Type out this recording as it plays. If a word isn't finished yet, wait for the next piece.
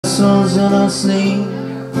whistles in her sleeve.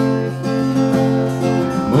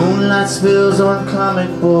 Moonlight spills on comic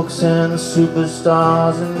books and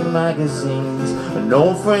superstars and magazines. An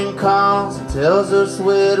old friend calls and tells us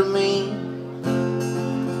where to meet.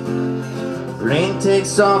 Plane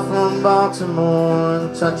takes off from Baltimore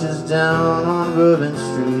and touches down on Bourbon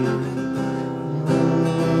Street.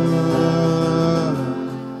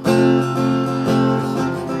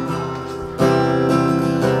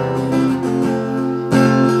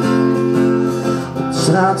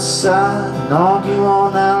 Sit outside and argue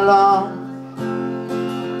all night long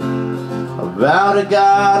about a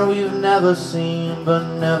God we've never seen, but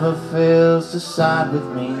never fails to side with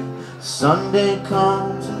me. Sunday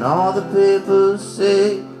comes and all the papers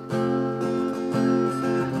say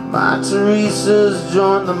my Teresa's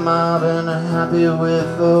joined the mob and are happy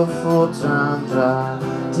with a full-time drive.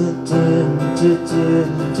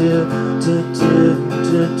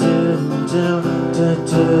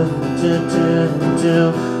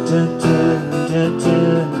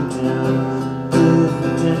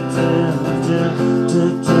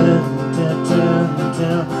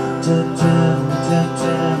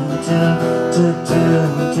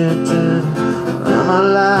 Am I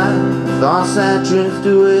alive? Thoughts that drift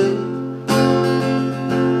away.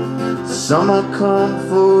 Summer come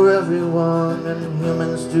for everyone, and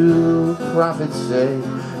humans do, prophets say.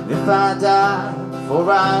 If I die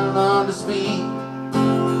before I learn to speak,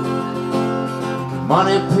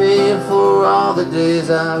 money paid for all the days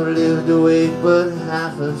I've lived awake but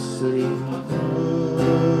half asleep.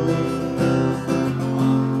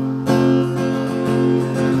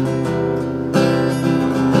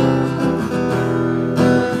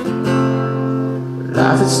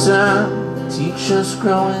 Life is time to teach us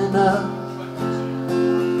growing up.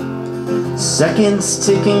 Seconds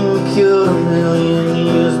ticking killed a million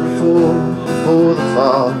years before the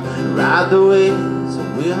fall. Ride the waves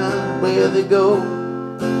and we know where they go.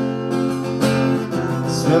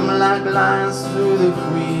 Swim like lions through the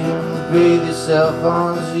queen and bathe yourself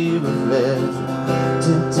on zebra flesh.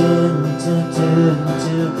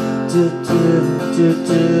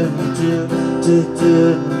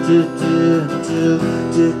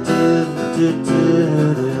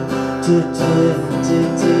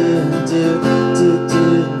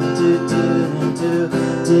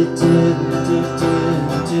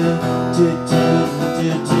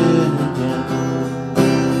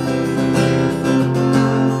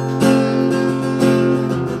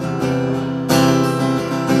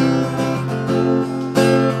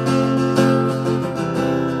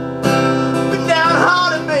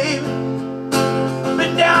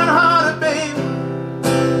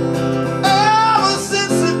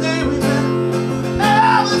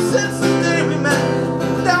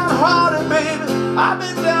 I've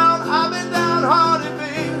been downhearted,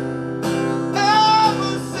 baby,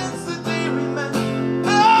 ever since the day we met.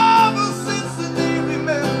 Ever since the day we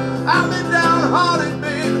met, I've been downhearted,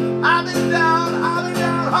 baby. I've been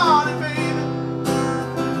downhearted, baby.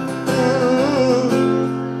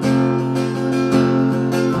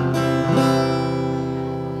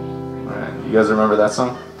 All right, you guys remember that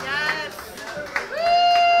song?